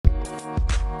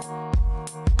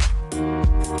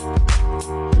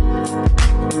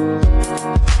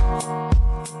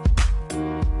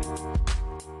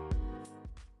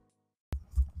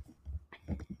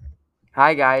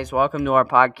Hi, guys. Welcome to our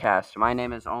podcast. My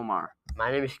name is Omar.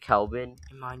 My name is Kelvin.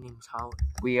 And my name's Howard.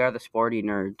 We are the Sporty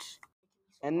Nerds.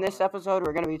 In this episode,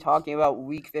 we're going to be talking about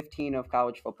Week 15 of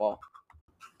college football.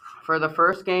 For the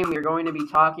first game, we're going to be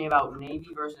talking about Navy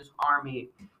versus Army.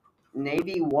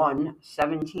 Navy won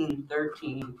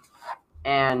 17-13.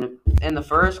 And in the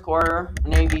first quarter,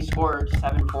 Navy scored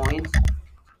 7 points.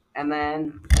 And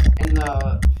then in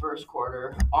the first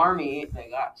quarter, Army, they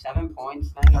got 7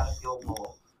 points, then got a field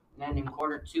goal. And then in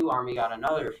quarter 2, Army got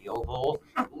another field goal,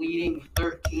 leading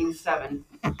 13-7.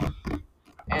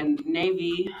 And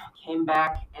Navy came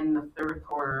back in the third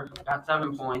quarter, got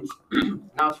 7 points.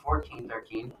 Now it's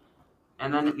 14-13.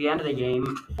 And then at the end of the game,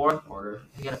 fourth quarter,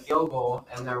 they get a field goal,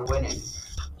 and they're winning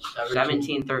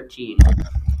 17-13.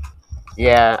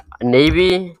 Yeah,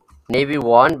 Navy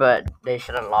won, but they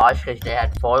should have lost because they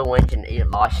had 4 wins and 8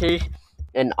 losses,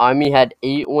 and Army had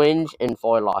 8 wins and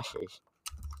 4 losses.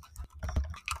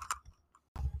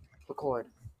 Record.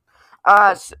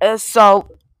 So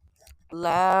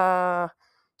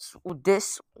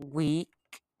this week,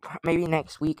 maybe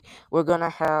next week, we're gonna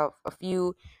have a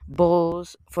few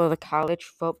bowls for the college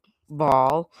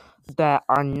football that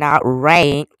are not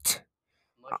ranked.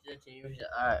 Most of the teams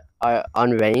are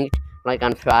unranked, like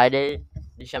on Friday,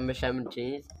 December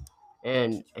 17th,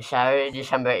 and Saturday,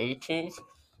 December 18th.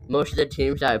 Most of the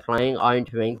teams that are playing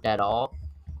aren't ranked at all,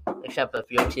 except a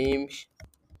few teams.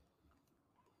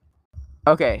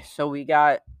 Okay, so we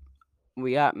got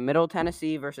Middle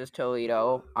Tennessee versus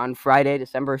Toledo on Friday,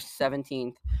 December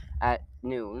 17th at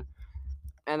noon.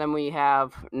 And then we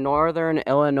have Northern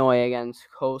Illinois against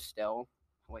Coastal.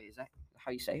 Wait, is that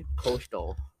how you say it?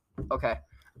 Coastal. Okay.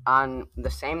 On the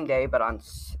same day, but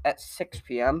at 6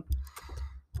 p.m.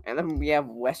 And then we have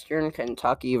Western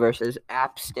Kentucky versus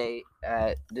App State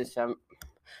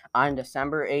on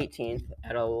December 18th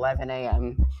at 11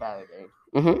 a.m. Saturday.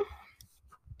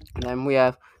 And then we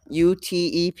have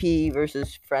UTEP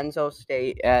versus Fresno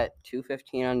State at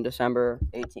 2:15 on December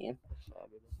 18th.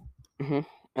 And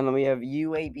then we have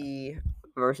UAB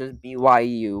versus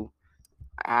BYU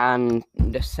on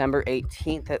December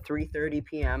 18th at 3:30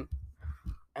 p.m.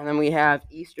 And then we have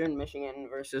Eastern Michigan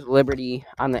versus Liberty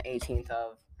on the 18th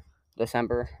of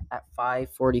December at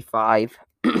 5:45.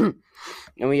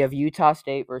 And we have Utah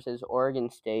State versus Oregon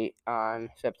State on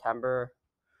December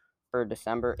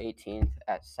 18th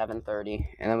at 7:30.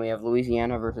 And then we have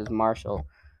Louisiana versus Marshall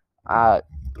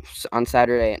on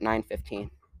Saturday at 9:15.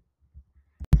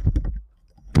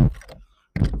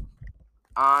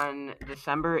 On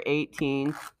December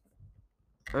 18th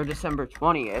or December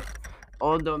 20th,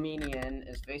 Old Dominion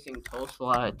is facing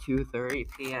Tulsa at 2:30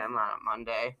 p.m. on a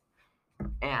Monday.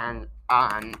 And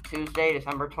on Tuesday,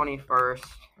 December 21st,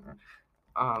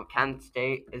 Kent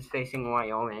State is facing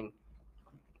Wyoming.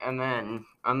 And then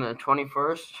on the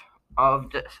 21st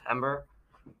of December,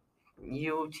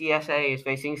 UTSA is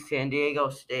facing San Diego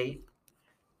State.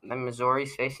 Then Missouri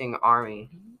is facing Army.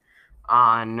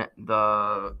 On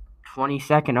the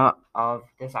 22nd of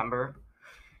December,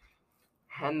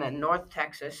 and then North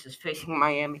Texas is facing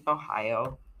Miami,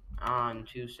 Ohio on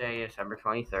Tuesday, December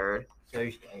 23rd.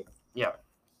 Thursday. Yeah.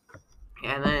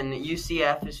 And then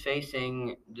UCF is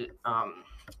facing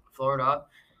Florida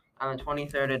on the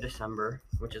 23rd of December,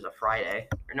 which is a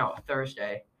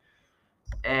Thursday.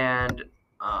 And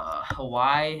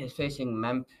Hawaii is facing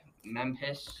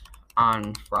Memphis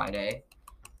on Friday,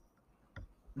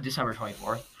 December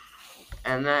 24th.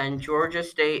 And then Georgia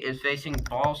State is facing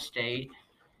Ball State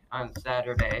on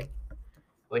Saturday.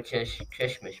 Which is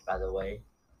Christmas, by the way.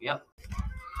 Yep.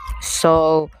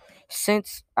 So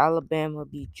since Alabama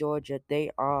beat Georgia,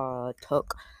 they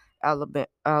took Alabama.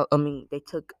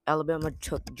 Alabama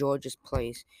took Georgia's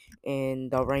place in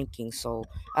the ranking. So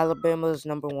Alabama's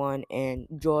number 1, and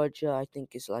Georgia I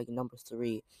think is like number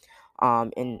 3.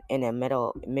 In the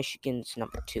middle, Michigan's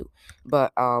number 2.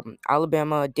 But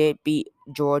Alabama did beat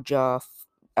Georgia.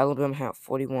 Alabama had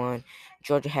 41.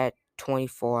 Georgia had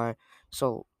 24.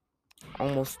 So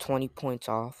almost 20 points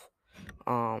off.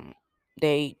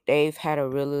 They've had a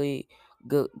really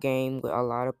good game with a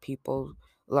lot of people.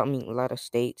 A lot of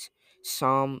states.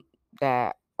 Some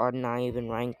that are not even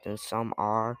ranked, and some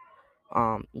are.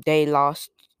 They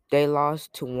lost. They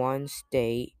lost to one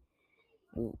state,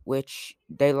 which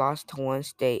they lost to one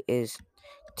state is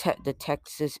the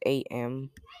Texas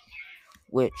A&M,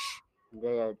 which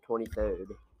They are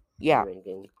 23rd. yeah,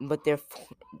 Ranking. but they're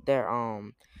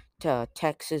to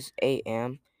Texas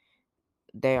A&M.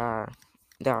 They are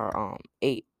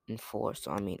 8-4.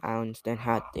 So I mean, I understand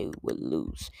how they would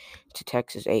lose to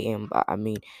Texas A&M, but I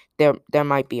mean, there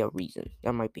might be a reason.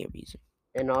 There might be a reason.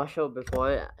 And also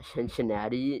before,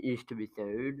 Cincinnati used to be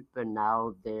third, but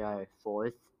now they are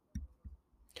fourth.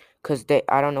 Cause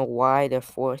I don't know why they're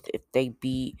fourth. If they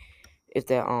beat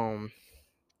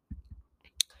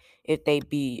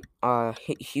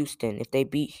Houston, if they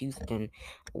beat Houston,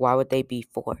 why would they be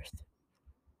fourth?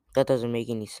 That doesn't make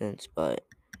any sense. But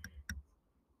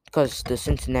because the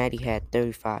Cincinnati had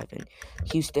 35 and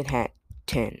Houston had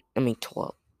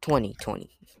 12, 20.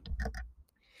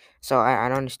 So I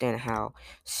don't understand how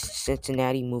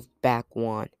Cincinnati moved back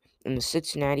one. And the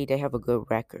Cincinnati, they have a good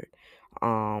record.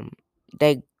 Um,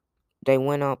 they they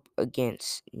went up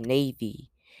against Navy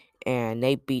and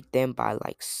they beat them by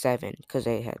like 7 because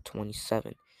they had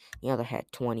 27. The other had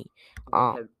 20. They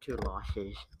Um, have 2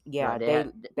 losses. yeah, They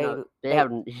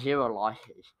have 0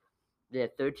 losses. They have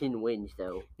 13 wins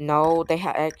though. no, they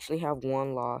actually have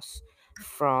one loss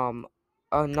from,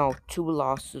 no, 2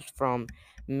 losses from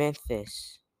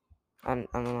Memphis. I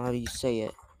don't know how you say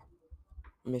it.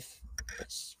 Memphis.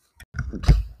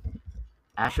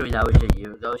 Actually, that was a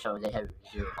year ago, so they have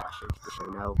 0 losses. So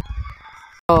no.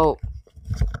 So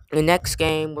the next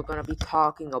game we're gonna be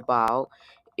talking about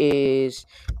is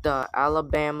the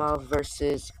Alabama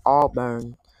versus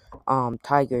Auburn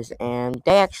Tigers, and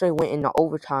they actually went into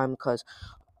overtime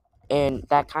and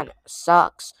that kind of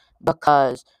sucks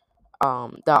because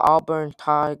the Auburn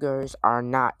Tigers are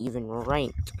not even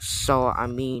ranked. So I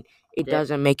mean, it They're-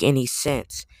 doesn't make any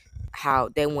sense how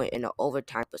they went into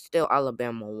overtime, but still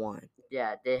Alabama won.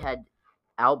 Yeah, they had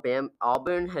Alabama.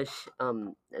 Auburn has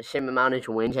the same amount of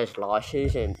wins as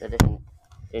losses, and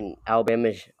in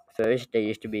Alabama's first, they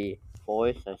used to be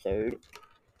fourth or third.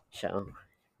 So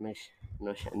makes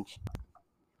no sense.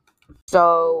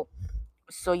 So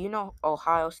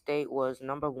Ohio State was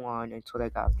number 1 until they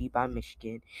got beat by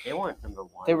Michigan. They weren't number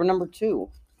 1. They were number 2.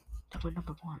 They were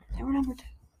number 1. They were number 2.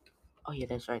 Oh yeah,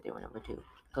 that's right. They were number 2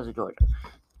 because of Georgia.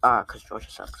 Because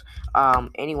Georgia sucks.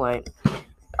 Anyway,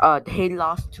 they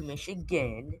lost to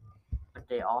Michigan, But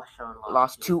they also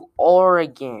lost to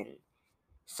Oregon.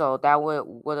 So that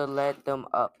would have led them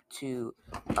up to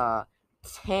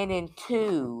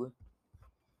 10-2,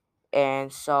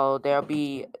 and so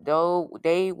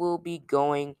they will be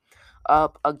going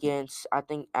up against, I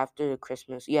think, after the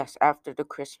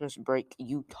Christmas break,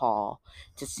 Utah,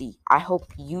 to see. I hope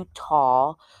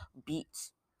Utah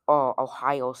beats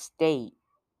Ohio State,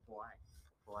 Why?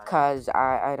 Why? cause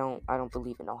I don't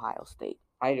believe in Ohio State.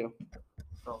 I do.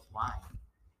 But why?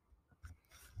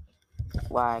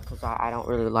 Why? Cause I don't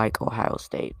really like Ohio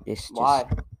State. It's just Why?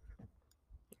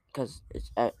 because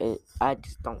I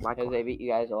just don't like. Because they beat you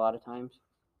guys a lot of times.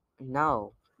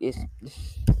 No, it's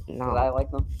no. Because I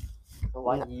like them. But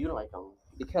why No. do you like them?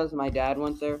 Because my dad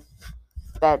went there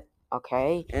That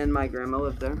okay, and my grandma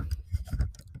lived there.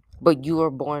 but you were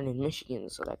born in Michigan,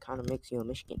 so that kind of makes you a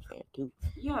Michigan fan too.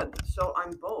 Yeah, so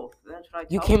I'm both. That's what I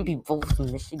You tell can be people. both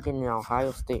Michigan and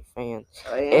Ohio State fans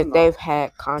I if am. they've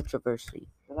had controversy.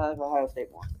 Because I like Ohio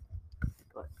State more.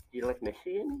 But do you like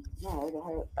Michigan? No, I like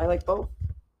Ohio. I like both.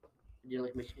 Do you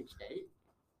like Michigan State?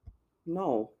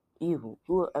 No. Ew,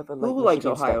 who ever Who likes likes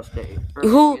Michigan Ohio State? State? Or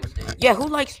Who? Michigan State? Yeah, who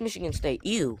likes Michigan State?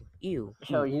 Ew.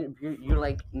 So you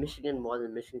like Michigan more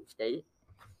than Michigan State?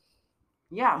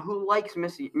 Yeah, who likes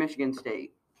Michigan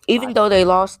State? Even though they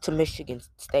lost to Michigan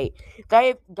State,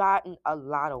 they've gotten a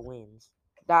lot of wins.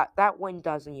 That win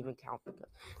doesn't even count because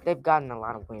they've gotten a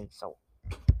lot of wins. So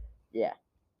Yeah.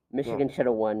 Michigan should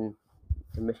have won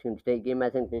the Michigan State game. I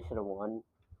think they should have won.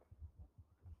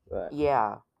 But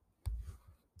yeah.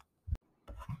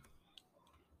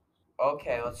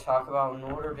 Okay, let's talk about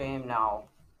Notre Dame now.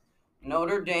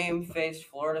 Notre Dame faced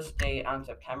Florida State on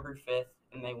September 5th,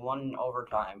 and they won in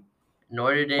overtime.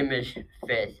 Notre Dame is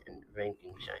 5th in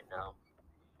rankings right now.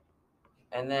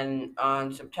 And then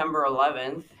on September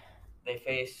 11th, they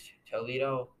faced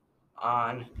Toledo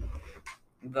on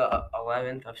the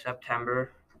 11th of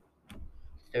September.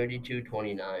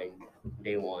 32-29.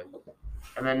 They won.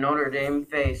 And then Notre Dame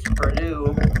faced Purdue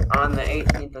on the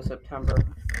 18th of September.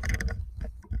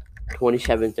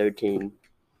 27-13.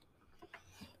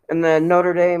 And then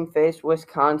Notre Dame faced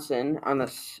Wisconsin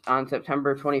on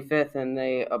September 25th, and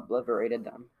they obliterated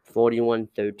them.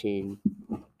 41-13.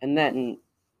 And then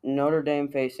Notre Dame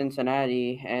faced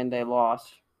Cincinnati, and they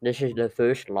lost. This is the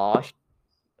first loss,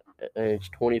 and it's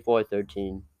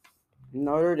 24-13.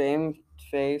 Notre Dame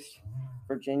faced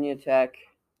Virginia Tech,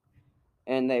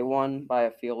 and they won by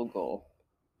a field goal.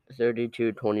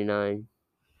 32-29.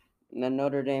 And then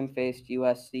Notre Dame faced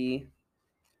USC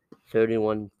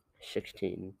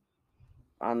 31-16.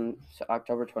 on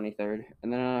October 23rd.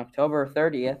 And then on October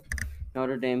 30th,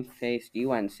 Notre Dame faced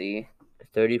UNC.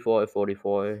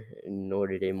 34-44, and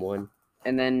Notre Dame won.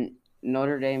 And then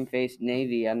Notre Dame faced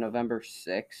Navy on November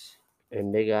 6th.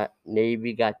 And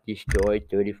Navy got destroyed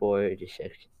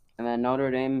 34-6. And then Notre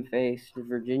Dame faced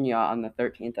Virginia on the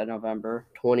 13th of November.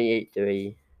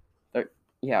 28-3.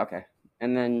 Yeah, okay.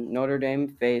 And then Notre Dame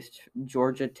faced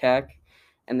Georgia Tech,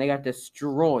 and they got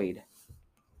destroyed.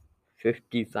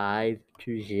 55-0.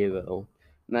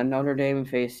 And then Notre Dame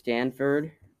faced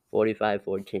Stanford.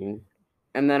 45-14.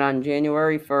 And then on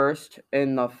January 1st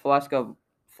in the Fleska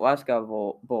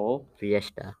Bowl.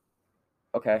 Fiesta.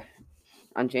 Okay.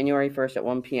 On January 1st at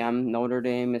 1 p.m., Notre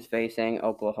Dame is facing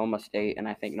Oklahoma State, and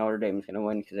I think Notre Dame is going to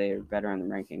win because they are better in the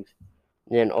rankings.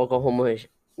 Then Oklahoma is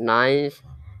 9th,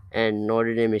 and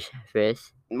Notre Dame is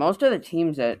 5th. Most of the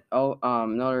teams that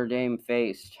Notre Dame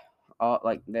faced,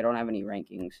 they don't have any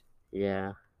rankings.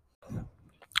 Yeah.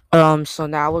 So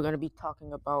now we're gonna be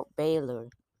talking about Baylor.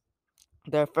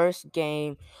 Their first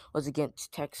game was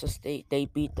against Texas State. They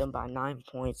beat them by 9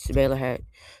 points. Baylor had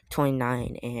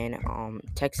 29, and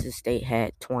Texas State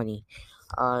had 20.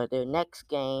 Their next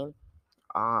game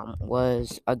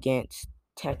was against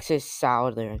Texas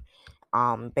Southern.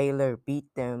 Baylor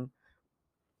beat them.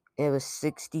 It was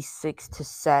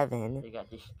 66-7. They got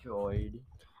destroyed.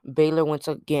 Baylor went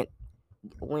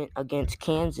against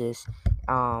Kansas,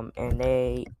 and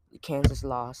Kansas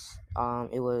lost.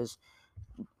 It was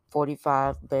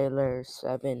 45 Baylor,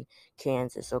 7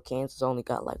 Kansas. So Kansas only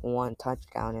got like one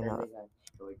touchdown in And a they got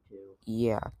destroyed too.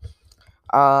 yeah.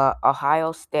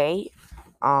 Iowa State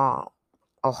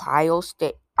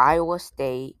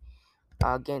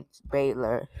against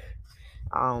Baylor.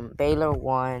 Baylor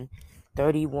won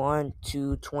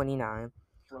 31-29.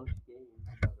 Close game,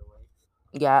 by the way.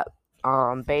 Yeah.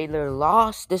 Baylor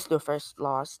lost. This is their first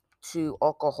loss to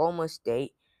Oklahoma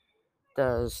State,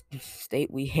 the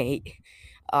state we hate.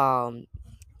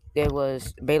 Baylor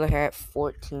had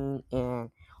 14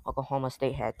 and Oklahoma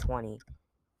State had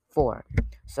 24.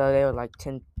 So they were like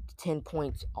 10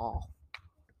 points off.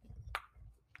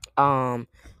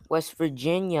 West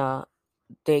Virginia,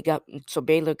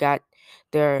 Baylor got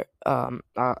their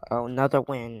another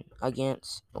win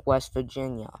against West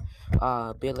Virginia.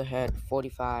 Baylor had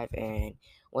 45 and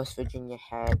West Virginia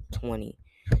had 20.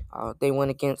 They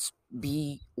went against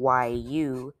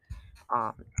BYU,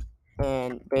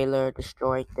 and Baylor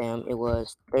destroyed them. It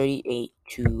was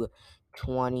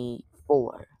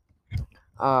 38-24.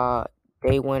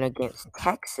 They went against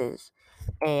Texas,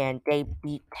 and they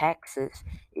beat Texas.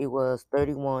 It was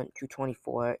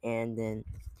 31-24, and then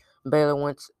Baylor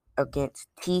went against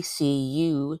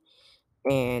TCU,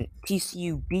 and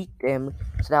TCU beat them.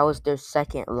 So that was their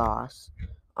second loss.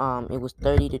 It was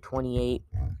 30-28.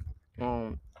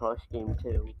 Close game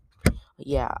too.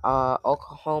 Yeah.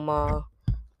 Oklahoma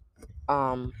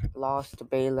lost to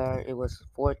Baylor. It was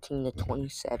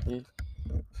 14-27.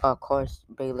 Of course,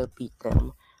 Baylor beat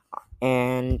them.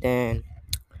 And then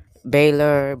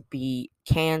Baylor beat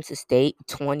Kansas State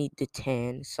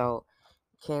 20-10. So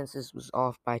Kansas was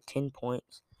off by 10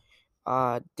 points.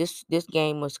 This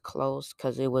game was close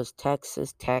because it was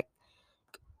Texas Tech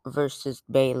versus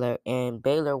Baylor, and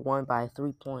Baylor won by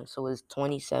 3 points. So it was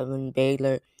 27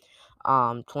 Baylor,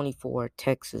 24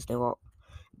 Texas.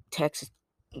 Texas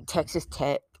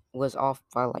Tech was off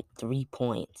by like 3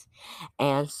 points,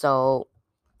 and so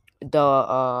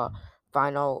the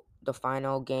final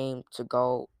game to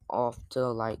go off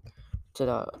to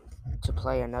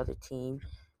play another team,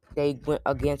 they went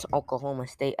against Oklahoma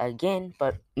State again,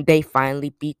 but they finally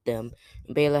beat them.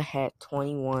 Baylor had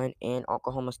 21 and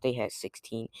Oklahoma State had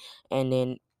 16. And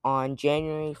then on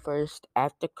January 1st,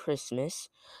 after Christmas,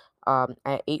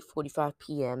 at 8:45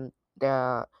 p.m.,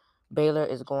 the Baylor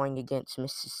is going against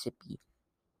Mississippi.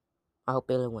 I hope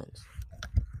Baylor wins.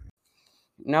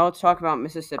 Now let's talk about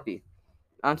Mississippi.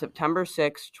 On September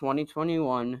 6,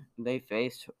 2021, they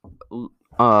faced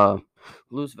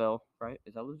Louisville, right?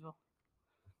 Is that Louisville?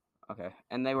 Okay.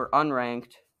 And they were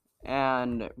unranked,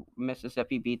 and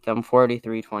Mississippi beat them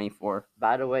 43-24.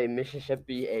 By the way,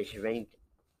 Mississippi is ranked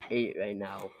 8 right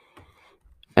now.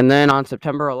 And then on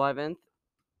September 11th,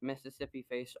 Mississippi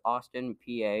faced Austin,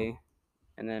 PA,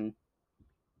 and then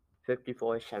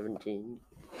 54-17.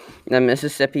 Then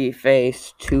Mississippi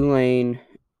faced Tulane,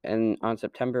 and on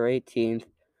September 18th,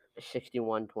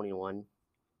 61-21.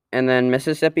 and then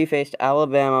Mississippi faced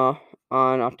Alabama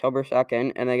on October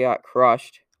 2nd, and they got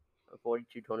crushed.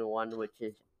 42-21, which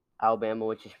is Alabama,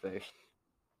 which is first.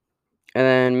 And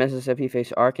then Mississippi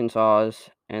faced Arkansas,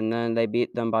 and then they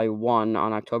beat them by 1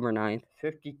 on October 9th.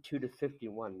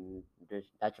 52-51.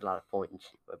 That's a lot of points.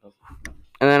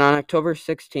 And then on October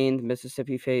 16th,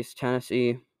 Mississippi faced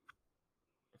Tennessee.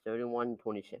 31-26.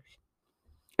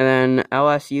 And then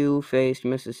LSU faced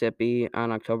Mississippi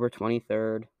on October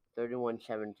 23rd.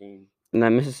 31-17. And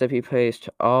then Mississippi faced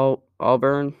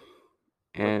Auburn,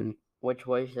 and Which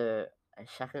was a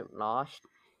second loss,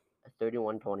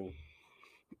 31-20.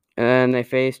 then they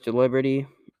faced Liberty,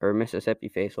 or Mississippi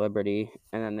faced Liberty,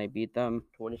 and then they beat them.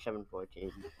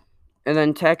 27-14. And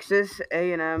then Texas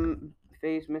A&M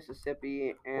faced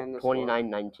Mississippi, and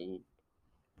 29-19.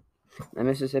 And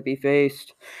Mississippi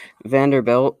faced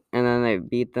Vanderbilt, and then they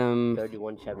beat them.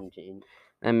 31-17.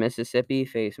 And Mississippi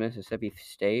faced Mississippi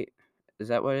State. Is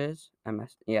that what it is?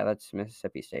 Yeah, that's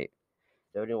Mississippi State.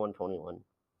 31-21.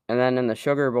 And then in the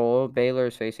Sugar Bowl,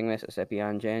 Baylor's facing Mississippi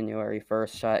on January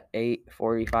 1st at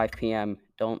 8:45 p.m.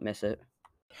 Don't miss it.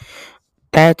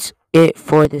 That's it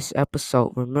for this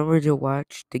episode. Remember to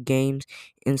watch the games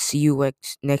and see you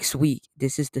next week.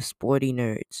 This is the Sporty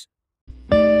Nerds.